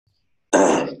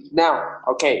Now,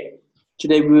 okay.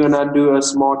 Today we're gonna do a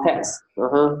small test.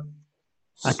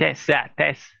 Test, yeah,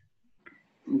 test.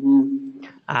 Mm-hmm.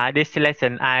 This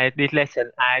lesson I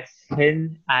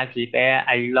think I prepare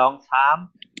a long time,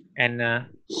 and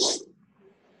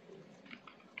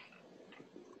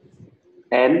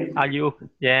And are you?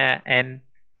 Yeah, and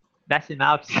that's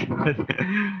enough.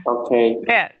 okay.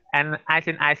 Yeah, and I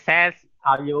think I said,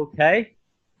 are you okay?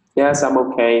 Yes, I'm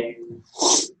okay.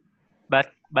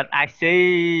 But I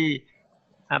see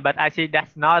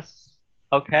that's not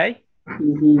okay.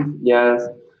 Mm-hmm. Yes.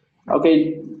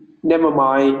 Okay. Never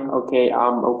mind. Okay,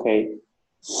 I'm okay.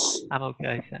 I'm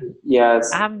okay. So. Yes.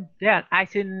 Yeah. I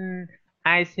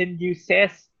think you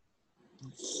said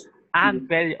I'm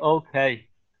very okay.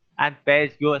 I'm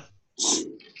very good.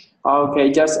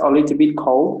 Okay, just a little bit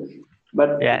cold, but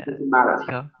it Yeah. doesn't matter.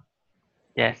 So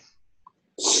yes.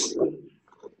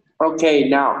 Okay,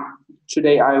 now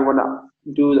today I wanna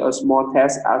do a small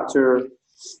test after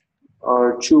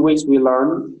 2 weeks we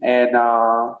learn, and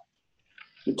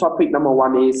the topic number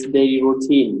one is daily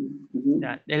routine.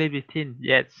 Yeah. Daily routine.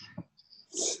 Yes.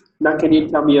 Now, can you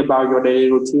tell me about your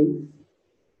daily routine?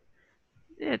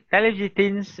 Yeah, daily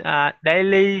routines.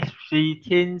 Daily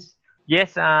routines.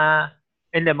 Yes.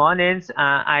 In the mornings,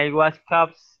 I wake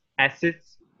up at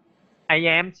 6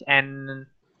 a.m. and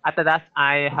after that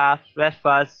I have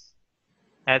breakfast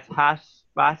at half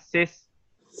past 6,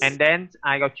 and then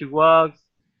I go to work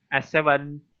at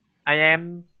 7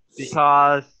 a.m.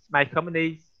 because my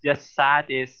company just start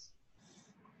is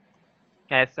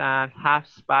at half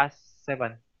past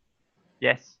 7.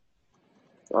 Yes.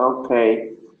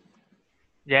 Okay.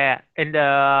 Yeah. In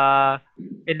the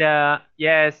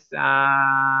yes.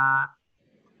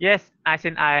 Yes. I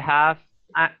think I have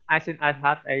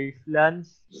a lunch.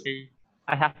 A,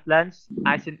 I have lunch.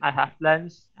 I think I have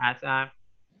lunch at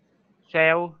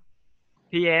 12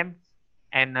 p.m.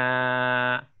 and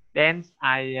then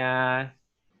I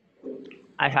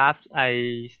have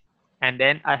a and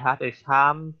then I have a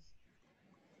time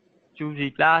to the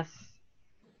class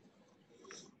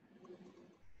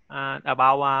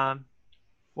about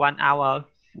 1 hour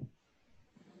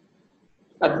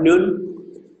At noon?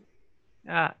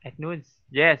 at noon.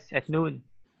 Yes, at noon.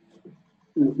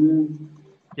 Mm-hmm.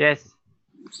 Yes,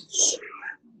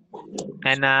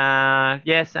 and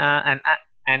yes, and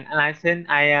I think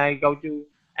I go to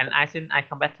and I think I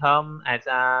come back home at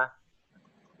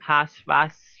half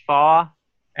past 4,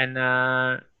 and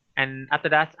after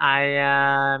that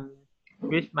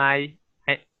with my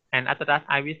I- and after that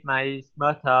I with my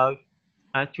mother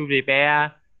to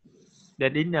prepare the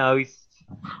dinner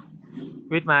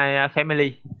with my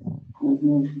family.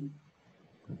 Mm-hmm.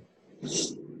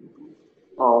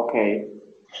 Okay.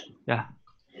 Yeah,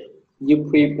 You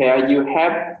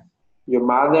have your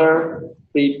mother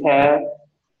prepare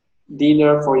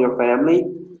dinner for your family.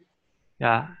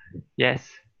 yeah, yes.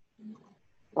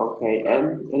 Okay,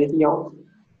 and anything else?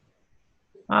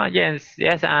 Yes,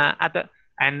 yes. After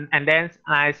and then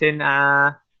I think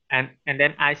and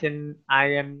then I think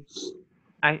I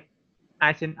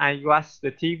I think I watch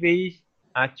the TV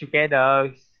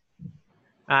together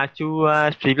to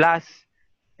relax,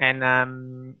 and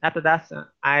after that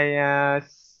I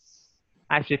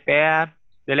prepare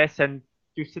the lesson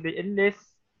to study English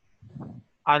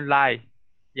online.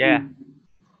 Yeah, Mm.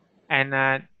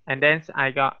 and then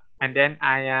I got and then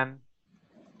I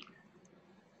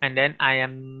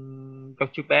am go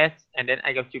to bed, and then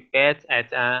I go to bed at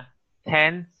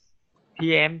 10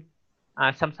 p.m.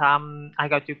 Sometimes I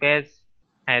go to bed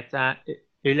at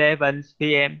 11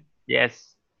 p.m.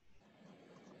 Yes.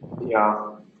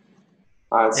 Yeah,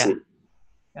 I Yeah. see.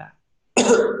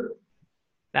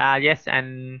 Yeah. Yes,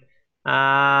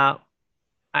 uh,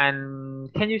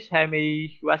 and can you tell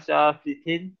me what's your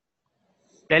routine,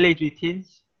 daily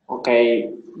routines? Okay,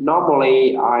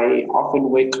 normally I often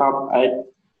wake up at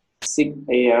 6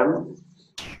 a.m.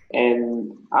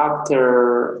 and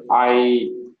after I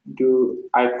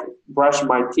brush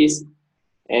my teeth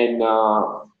and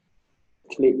I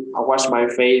wash my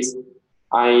face.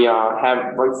 I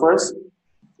have breakfast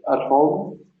at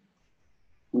home.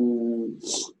 Mm,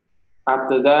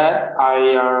 After that,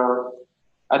 I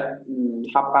at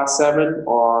 7:30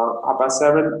 or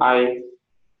 7:30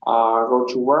 I go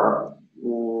to work.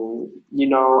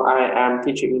 I am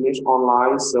teaching English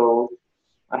online, so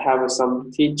I have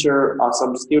some teacher or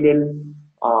some student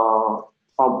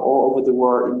from all over the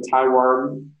world in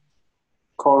Taiwan,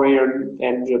 Korea,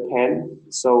 and Japan.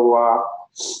 So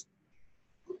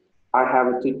I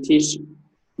have to teach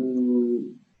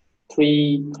um,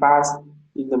 3 class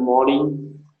in the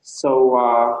morning. So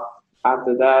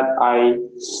after that, I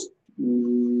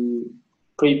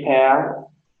prepare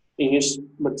English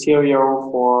material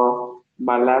for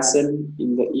my lesson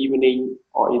in the evening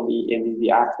or in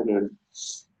the afternoon.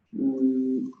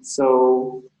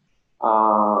 So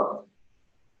uh,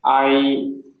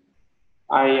 I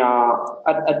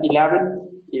at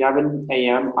 11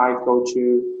 a.m. I go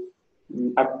to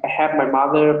I have my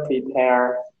mother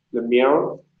prepare the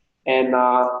meal and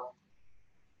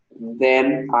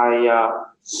then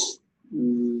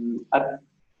at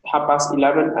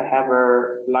 11:30 I have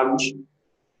a lunch.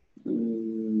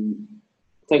 Mm,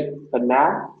 take a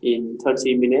nap in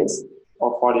 30 minutes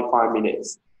or 45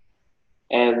 minutes,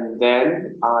 and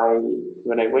then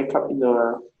when I wake up in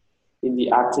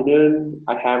the afternoon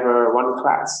I have one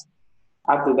class.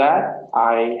 After that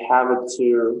I have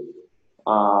to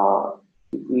uh,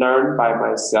 learn by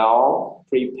myself,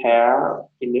 prepare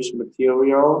English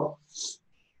material,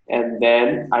 and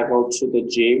then I go to the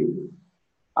gym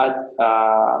at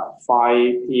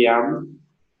 5 p.m.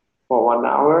 for 1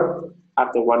 hour.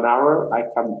 After 1 hour, I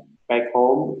come back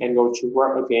home and go to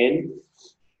work again.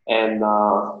 And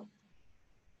I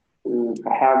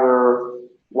have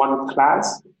one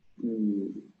class.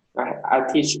 Mm, I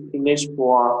teach English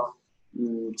for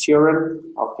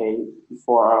children. Okay,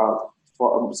 for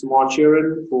small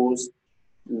children who's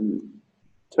mm,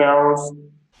 12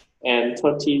 and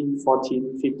 13,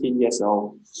 14, 15 years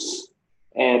old.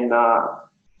 And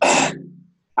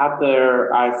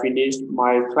after I finish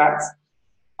my class,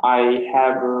 I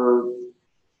have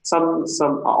some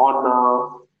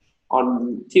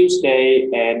on Tuesday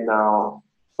and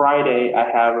Friday I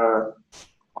have a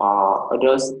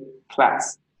adult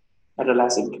class,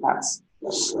 adolescent class.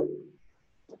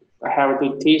 I have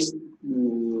to teach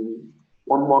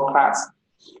one more class,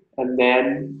 and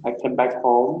then I come back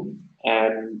home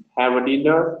and have a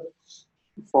dinner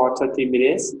for 30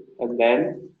 minutes, and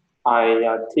then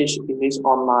I teach English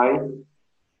online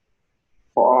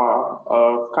for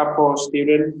a couple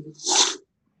students,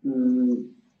 mm,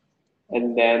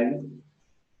 and then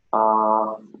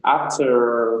uh,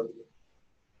 after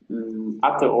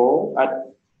after all at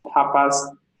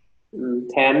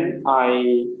 10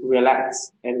 I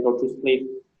relax and go to sleep.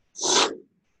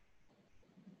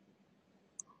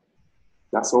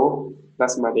 That's all.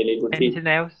 That's my daily routine. Anything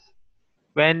else?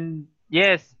 When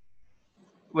yes,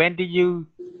 when do you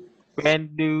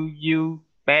when do you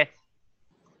bath?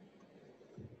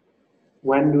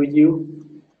 When do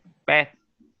you Bath.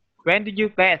 When do you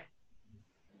bath?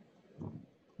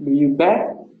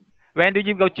 bet? When do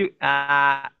you go to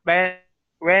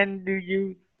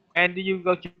when do you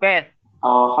go to bed?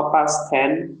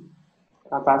 10,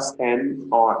 10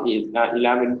 or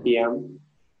 11 p.m.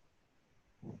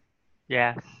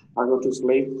 Yes. I go to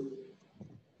sleep.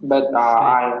 But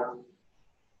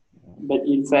Sleep.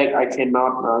 in fact I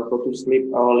cannot go to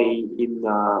sleep early in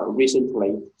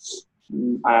recently.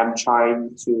 I am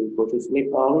trying to go to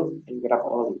sleep early and get up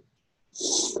early.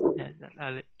 Yes.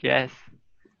 Yes.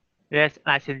 Yes.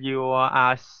 I think you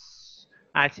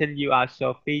are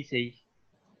so busy.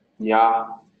 Yeah,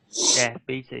 Yeah.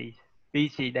 Busy.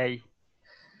 Busy day.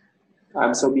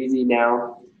 I'm so busy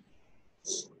now.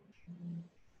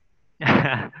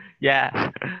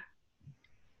 Yeah.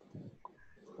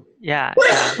 Yeah.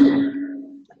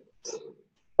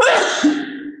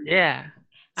 Yeah.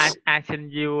 I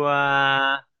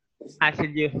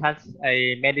think you have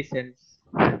a medicine.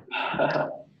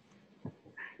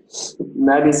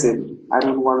 Medicine. I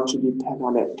don't want to depend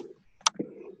on it.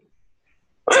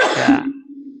 Yeah.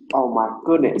 Oh my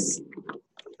goodness.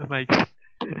 Oh my God.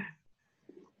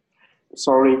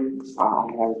 Sorry, I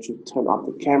have to turn off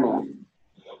the camera.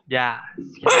 Yeah.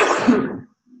 Yes.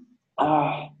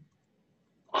 Ah,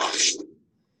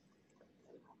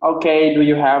 okay, do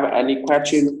you have any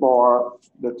question for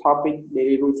the topic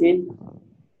daily routine?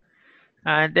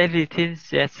 Daily routines.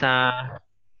 Yes.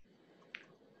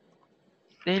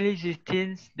 Daily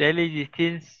routines.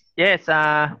 Yes.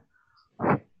 Can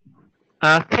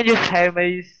you tell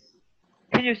me?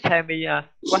 Can you tell me?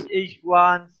 What is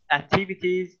one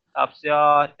activities of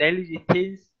your daily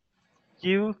routines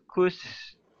you could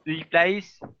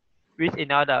replace with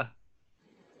another?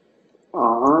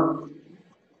 Uh-huh.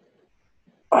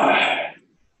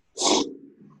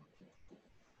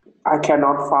 I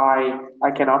cannot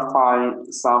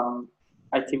find some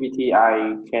activity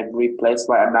I can replace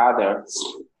by another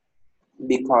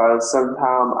because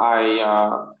sometimes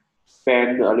I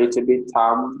spend a little bit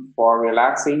time for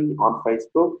relaxing on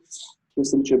Facebook,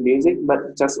 listen to music,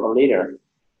 but just a little.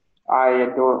 I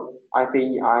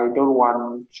think I don't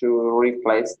want to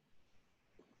replace.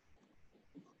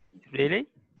 Really?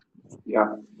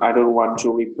 Yeah, I don't want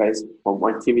to replace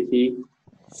one activity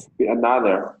with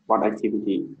another one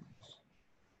activity.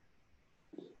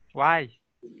 Why?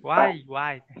 Why?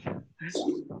 Why?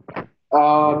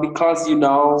 Because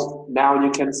now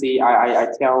you can see I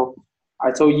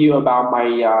told you about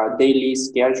my daily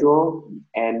schedule,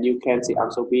 and you can see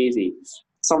I'm so busy.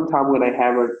 Sometimes when I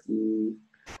have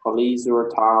a leisure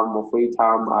time or free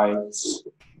time,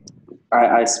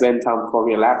 I spend time for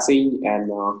relaxing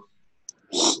and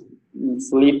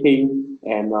sleeping,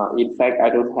 and in fact I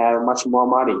don't have much more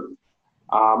money,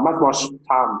 much more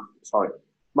time. Sorry,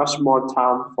 much more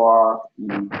time for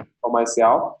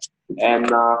myself, and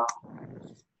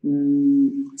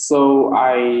so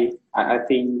I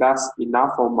think that's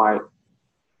enough for my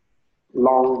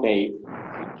long day.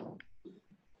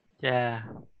 Yeah.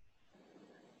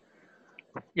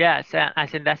 Yeah, so I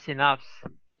think that's enough.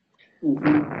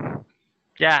 Mhm.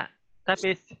 Yeah.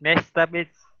 Topic. Next topic.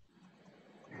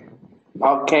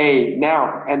 Okay,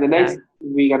 now and the Yeah. next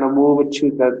we're gonna move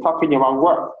to the talking about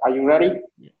work. Are you ready?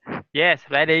 Yes,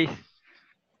 ready.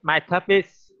 My topic.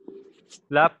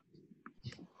 Love.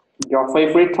 Your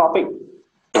favorite topic?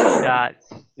 Yeah.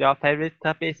 Your favorite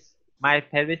topic. My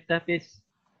favorite topic.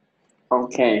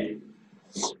 Okay.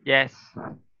 Yes.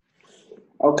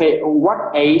 Okay,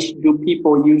 what age do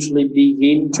people usually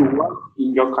begin to work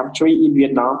in your country in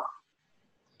Vietnam?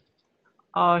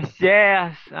 Oh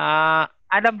yes.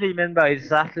 I don't remember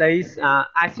exactly.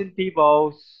 I think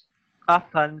people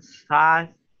often start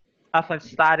often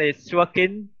started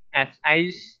working at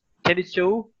age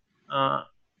 22. Uh,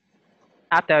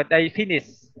 after they finish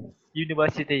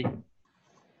university.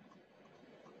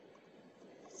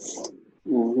 You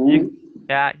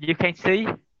Mm-hmm. you can see.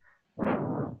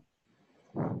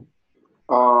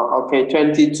 Okay,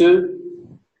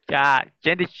 22 Yeah,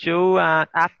 22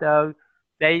 after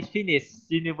they finish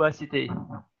university.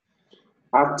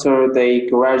 after they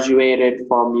graduated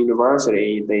from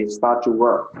university, they start to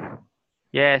work.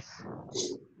 Yes,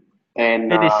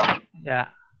 And it is. Yeah.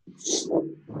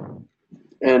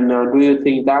 do you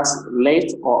think that's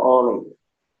late or early?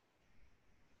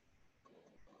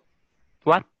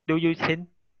 What do you think?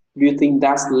 Do you think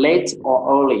that's late or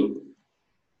early?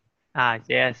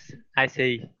 Yes, I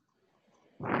see.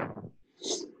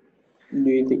 Do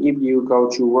you think if you go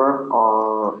to work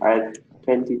or at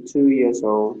 22 years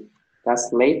old, that's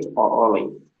late or early?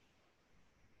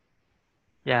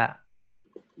 Yeah.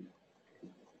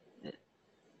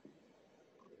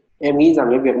 Em nghĩ rằng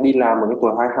cái việc đi làm ở cái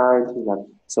tuổi 22 thì là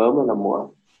sớm hay là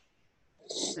muộn?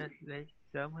 Đấy,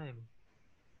 sớm hay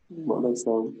muộn? Muộn hay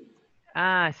sớm?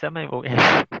 Sớm hay muộn.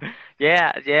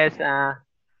 Yeah, yes.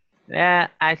 Yeah,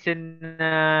 I think.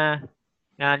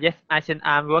 Yes, I think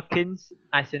I'm working.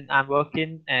 I think I'm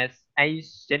working as age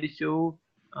 22.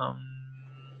 Um,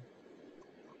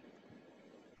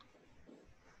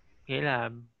 nghĩa là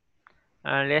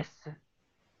less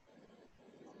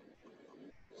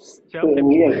Thì sớm hay em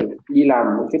nghĩ muộn. là đi làm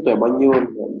cái tuổi bao nhiêu,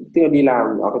 tức là đi làm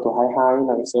ở cái tuổi 22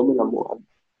 là cái sớm hay là muộn?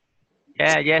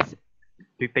 Yeah, yes,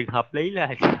 từ từ hợp lý là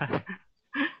anh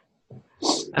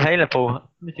thấy là phù hợp.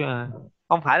 Nói chung là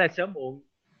không phải là sớm muộn,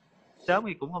 sớm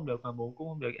thì cũng không được mà muộn cũng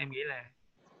không được, em nghĩ là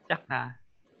chắc là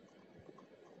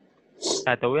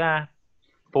tuổi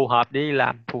phù hợp đi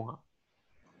làm phù hợp.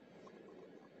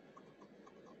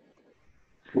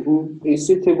 Mhm. It's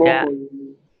suitable Yeah, for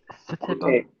you. suitable.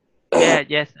 Okay. Yeah,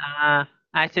 yes.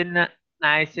 I think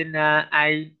I think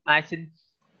I think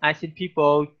I think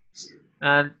people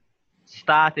uh,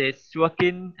 started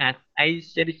working at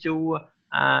age 22.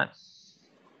 Uh,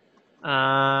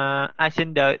 I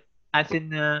think I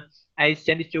think age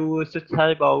 22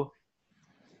 suitable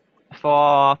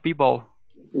for people.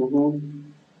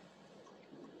 Mhm.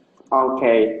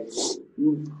 Okay.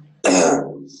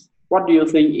 What do you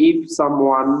think if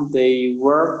someone they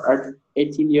work at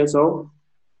 18 years old?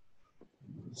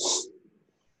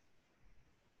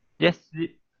 Yes,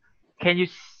 can you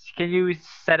can you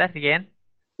say that again?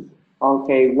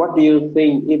 Okay, what do you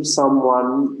think if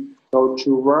someone go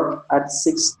to work at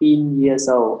 16 years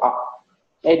old?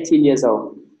 18 years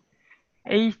old.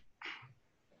 Eight,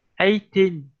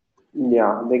 18.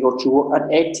 Yeah, they go to work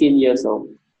at 18 years old.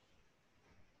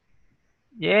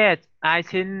 Yes, I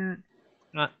think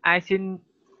I think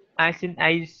I think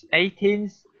age 18.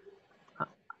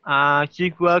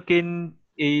 She working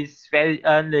is very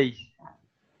early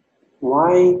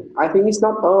Why? I think it's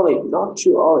not early, not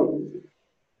too early.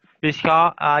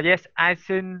 because yes, I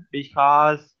think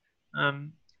because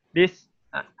this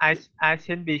I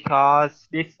think because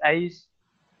this age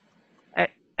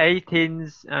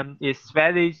 18 is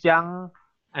very young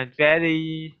and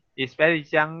very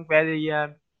young, very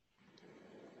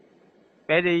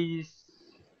very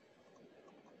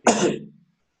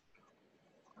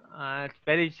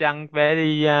young,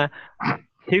 very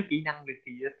thiếu kỹ năng được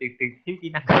thì từ từ thiếu kỹ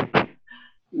năng.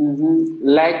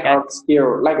 Lack Yes. of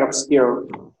skill. Lack of skill.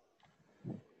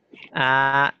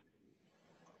 Uh,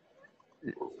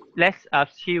 less of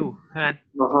skill. Lack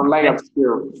of Less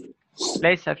skill.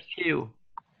 less of skill.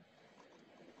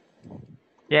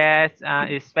 Yes.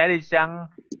 It's very young.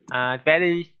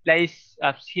 Very less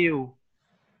of skill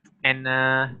and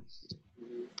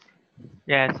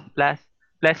yes,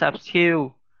 less of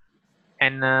skill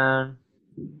and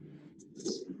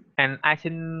I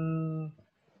think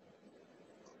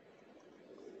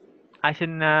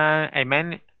I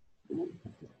mean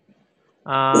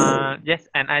yes,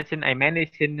 and I think I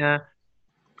managing a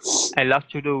lot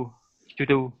to do.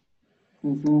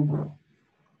 Mm-hmm.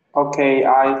 Okay,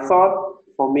 I thought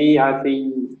for me, I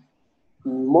think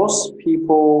most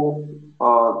people,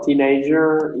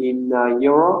 teenager in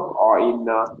Europe or in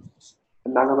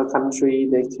another country,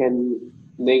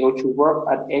 they go to work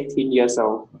at 18 years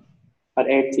old. At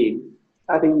 18,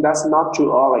 I think that's not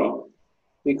too early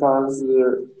because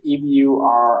if you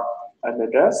are an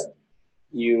adult,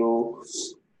 you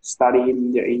study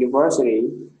in the university,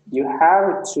 you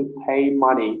have to pay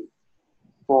money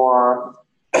for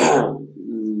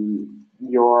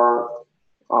your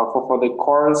for the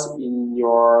course in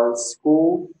your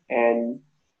school, and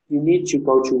you need to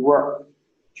go to work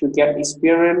to get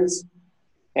experience,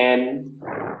 and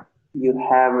you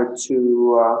have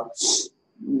to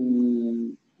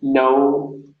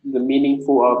know the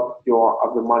meaningful of your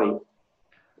of the money.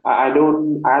 I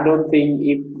don't think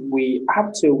if we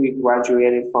after we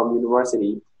graduated from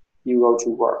university, you go to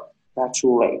work. That's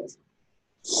too late,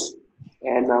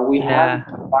 and we have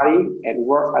to Yeah, study and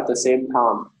work at the same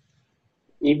time.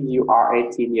 If you are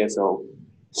 18 years old,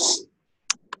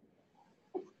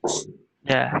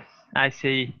 yeah, I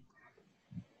see.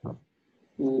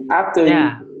 after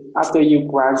Yeah, you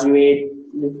graduate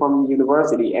from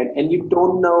university, and you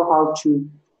don't know how to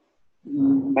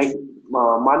make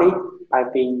money, I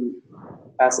think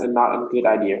that's not a good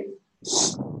idea.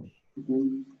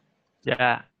 Mhm.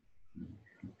 yeah,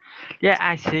 yeah,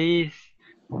 I see.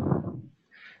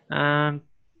 Um,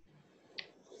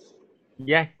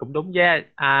 yeah, cũng đúng. Yeah,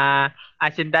 I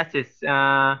think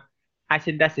I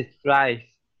think that is right.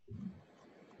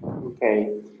 Okay.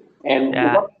 And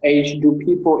Yeah, what age do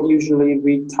people usually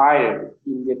retire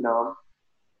in Vietnam?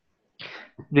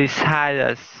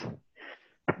 retires.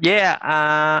 Yeah,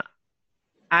 I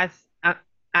I,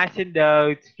 I think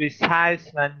the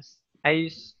retirement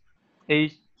age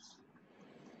is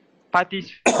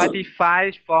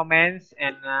 45 for men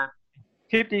and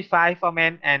 55 for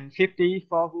men and 50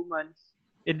 for women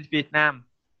in Vietnam.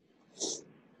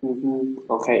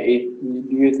 Okay.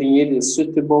 Do you think it is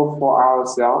suitable for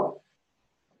ourselves?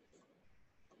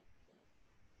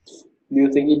 Do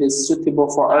you think it is suitable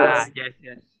for us? Yes,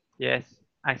 yes, yes.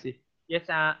 I see. Yes,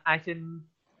 I think.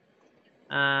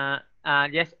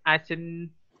 Yes, I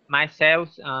think myself.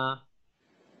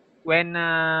 When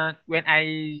when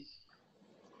I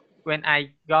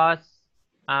got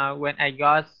when I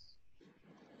got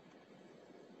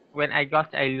when I got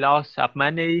a lot of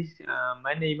money,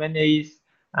 money.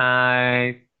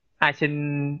 I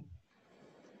think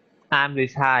I'm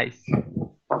retired.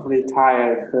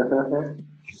 Retire.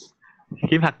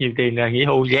 Kiếm thật nhiều tiền là nghỉ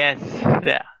hưu. Yes.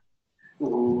 Yeah.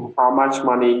 How much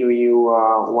money do you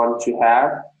want to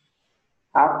have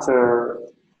after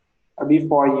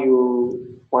before you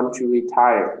want to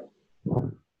retire?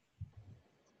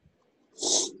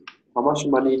 How much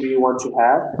money do you want to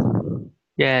have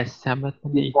Yes, how much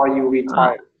money? before you Uh,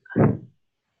 retire?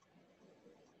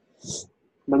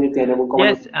 Bao nhiêu tiền em có bao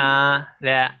nhiêu? yes.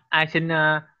 Yeah. I think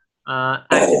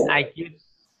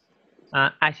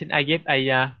I think I give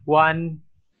a one.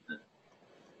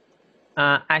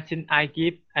 I think I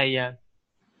give a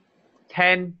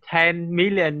 10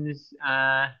 millions.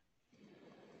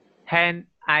 10.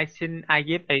 I think I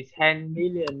give a 10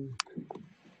 million.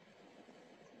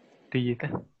 Từ gì ta?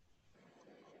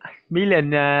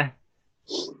 Million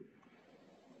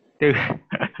từ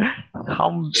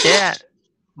không. Yeah.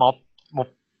 một một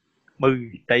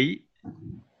 10 tỷ.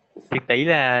 Thì tỷ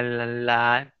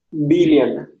là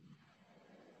Billion.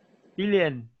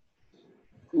 billion.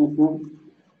 Mhm.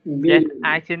 Yes, Billion.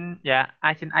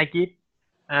 I think I give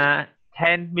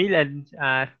 10 million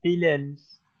billions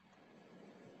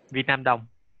Việt Nam đồng.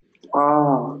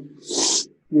 Ah,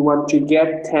 you want to get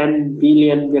 10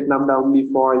 billion Vietnam dong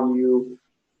before you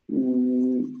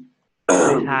mm,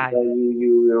 Retire. before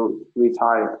you will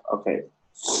retire. Okay.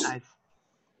 I,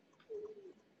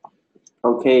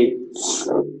 Okay.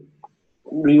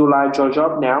 Do you like your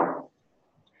job now?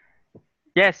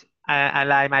 yes, I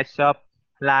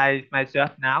like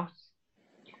myself now.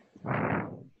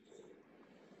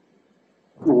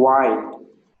 Why?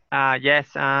 Yes.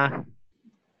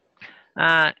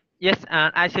 Yes.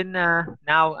 I think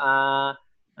now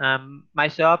my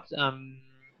shop.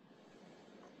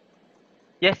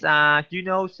 Yes. I'm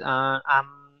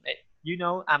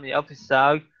the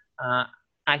officer. Uh,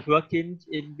 I working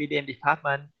in BDM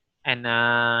department, and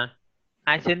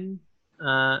I think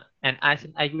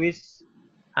I wish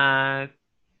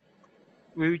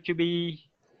we to be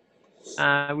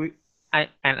we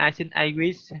I think I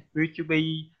wish we to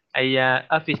be a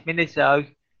office manager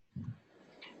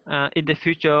in the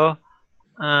future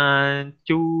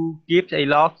to give a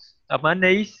lot of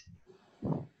money.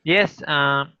 Yes,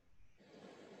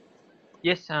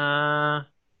 yes,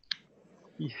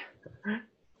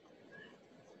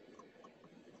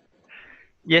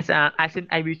 yes. I think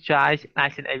I will try. I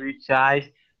think I will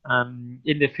try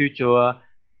in the future.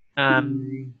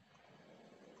 Um,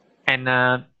 and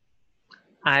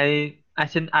I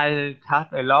think I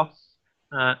have a lot.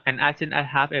 And I think I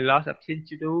have a lot of things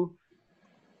to do.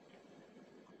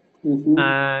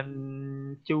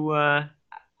 Mm-hmm. To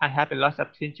I have a lot of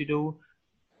things to do.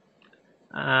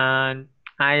 And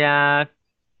I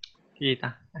gì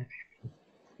ta?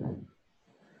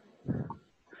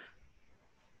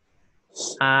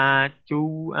 I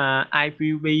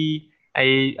will be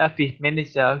a office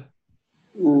manager.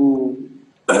 Mm.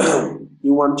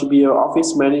 You want to be an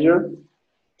office manager?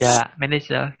 Yeah,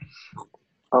 manager.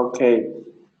 Okay.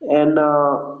 And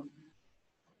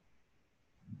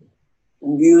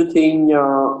do you think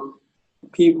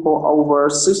people over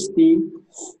 60,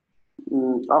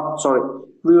 sorry,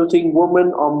 do you think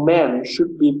women or men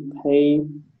should be paid?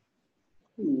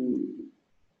 mm,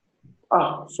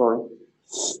 Sorry.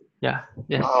 Yeah,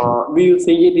 yes. Do you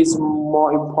think it is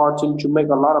more important to make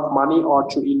a lot of money or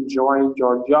to enjoy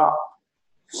your job?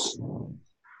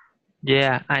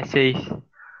 Yeah, I see.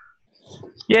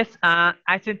 Yes,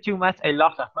 I think too much a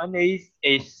lot of money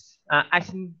is I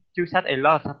think too much a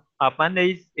lot of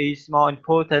money is more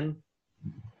important.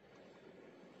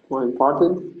 More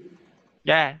important?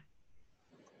 Yeah,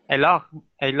 a lot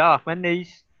a lot of money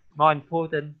is more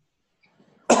important.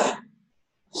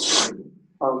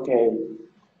 Okay.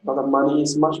 A lot of money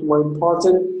is much more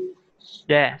important.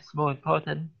 Yes, more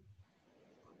important.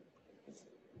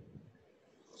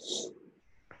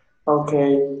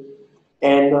 Okay.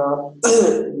 And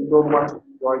you don't want to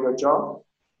enjoy your job?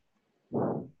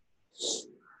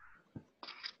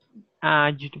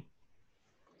 You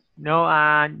no,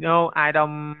 I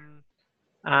don't.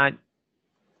 Uh,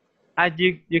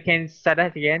 you can say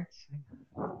that again.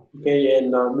 Okay.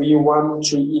 And do you want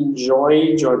to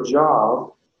enjoy your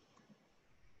job?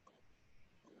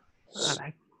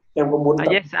 Like, Em có muốn tập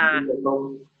yes, được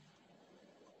không?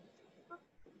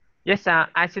 yes. Yes,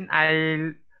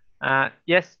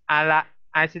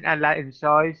 I think I like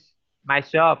enjoy my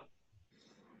job.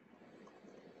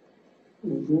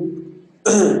 Mhm.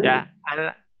 Yeah,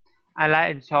 I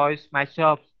like enjoy my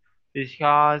job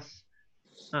because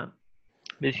uh,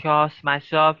 because my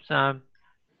job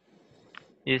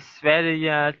is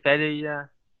very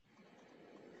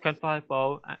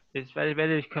comfortable. It's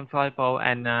very comfortable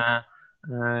uh,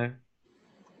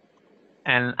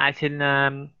 and I think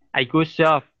a good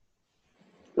job.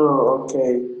 Oh,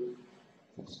 okay.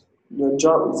 Your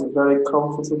job is very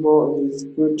comfortable and it's a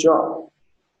good job.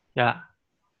 Yeah.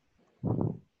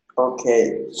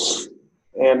 Okay.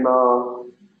 And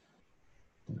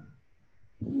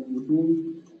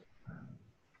mhm.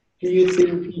 Do you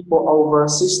think people over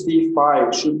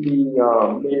 65 should be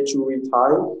made to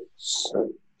retire?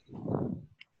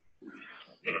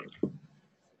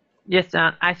 Yes,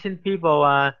 I think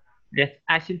people yes,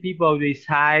 I think people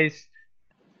retire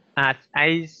at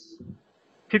age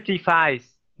 55,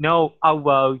 no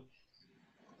over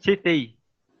 60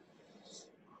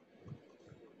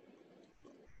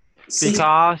 Six,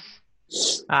 because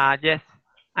yes,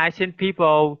 I think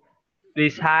people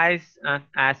retire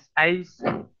at age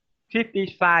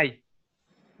 55,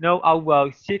 no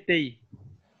over 60.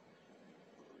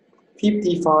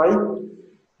 55?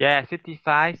 Yeah,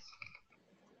 55,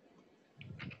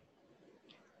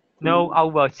 no Mhm.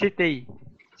 over 60.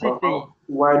 60.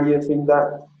 Why do you think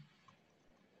that?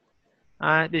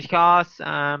 Because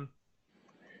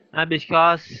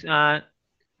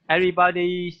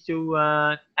everybody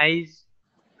to age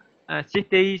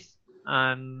 60s,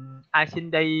 I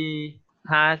think they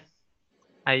has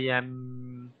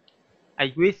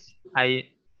a wish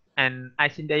and I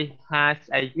think they has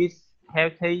a wish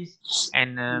healthy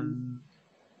and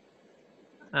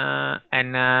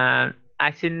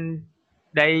I think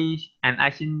I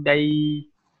think they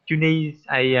you need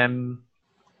a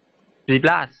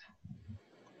relax.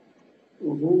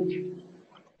 Mhm.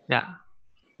 Yeah.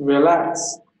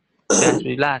 Relax. Just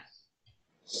relax.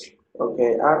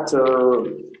 Okay, after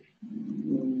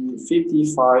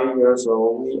 55 years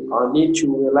old, we need to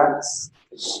relax.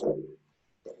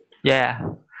 Yeah.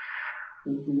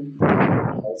 Mhm.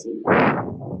 I see.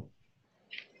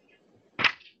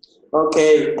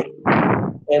 Okay,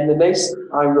 and the next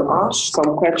I will ask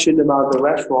some question about the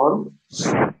restaurant.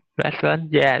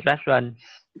 Restaurant. Yeah, restaurant.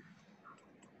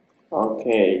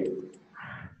 Okay,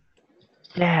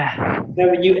 Yeah.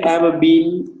 have you ever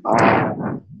been?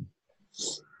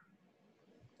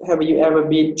 Have you ever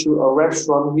been to a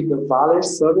restaurant with a valet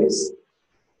service?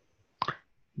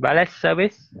 Valet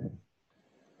service.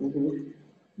 Mhm.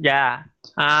 Yeah.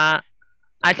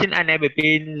 I think I never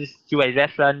been to a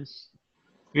restaurant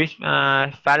with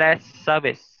valet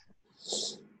service.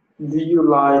 Do you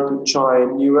like to try a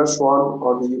new restaurant,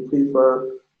 or do you prefer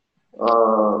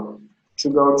to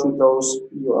go to those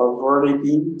you have already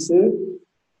been to?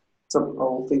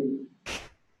 Something,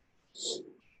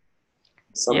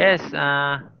 Yes.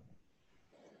 something.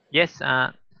 Yes.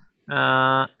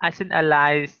 I think I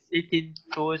like eating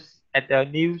food at the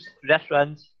new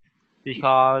restaurants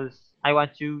because I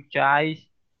want to try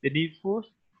the new food,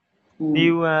 Mm,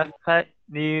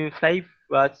 new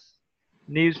flavors,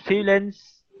 new feelings,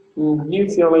 new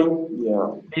feeling, yeah.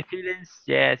 new feelings.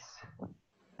 Yes.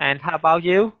 And how about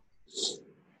you?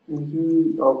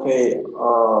 Okay.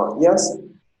 Yes.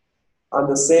 And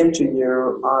the same to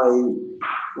you. I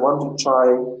want to try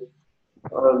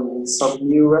some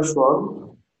new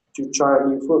restaurant to try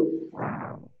new food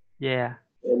Yeah.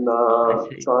 and I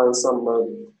see. try some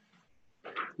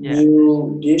Yeah.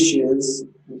 new dishes.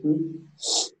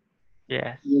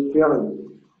 Yes. New feeling.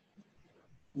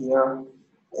 Yeah.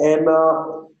 And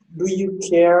do you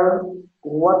care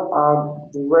what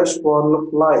the restaurant look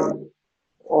like,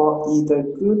 or either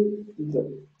good,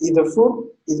 either food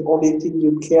is the only thing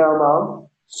you care about?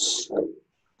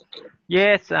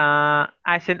 Yes,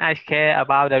 I think I care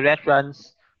about the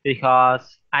restaurants because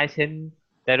I think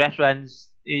the restaurants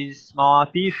is more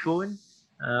beautiful.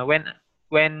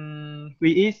 When we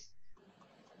eat,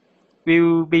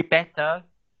 will be better.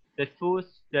 The food,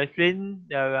 the drink,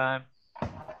 the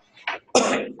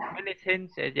many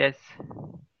things. Yes,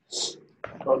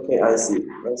 Okay, I see.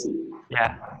 I see.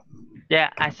 yeah, yeah.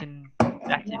 I think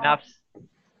that's enough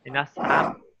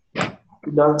time.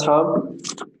 Enough time.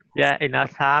 Yeah,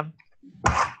 enough time.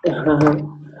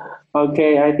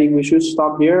 Okay, I think we should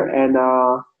stop here. And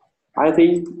I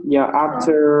think, yeah,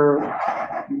 after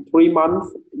 3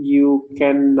 months, you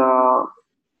can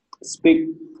speak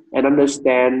and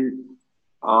understand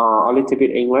a little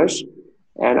bit English.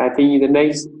 And I think the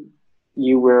next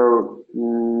you will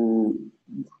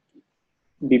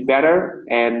be better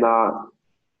and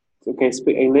okay,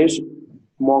 speak English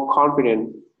more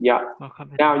confident. Yeah. More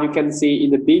confident. Now you can see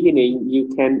in the beginning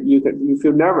you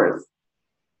feel nervous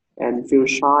and feel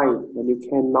shy and you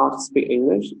cannot speak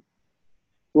English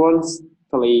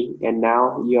fluently, and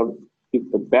now you're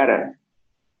better.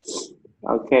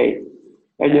 Okay.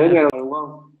 Em nhớ Yeah. nghe rồi đúng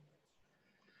không?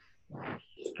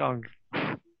 Còn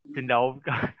trình độ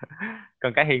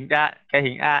còn cái hiện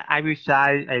I will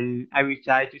try I will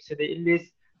try to study English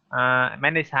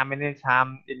many time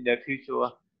in the future.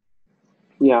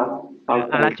 Yeah. I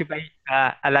Okay. like to be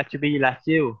I like to be like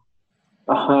you.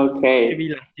 To Okay. be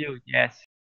like you. Yes.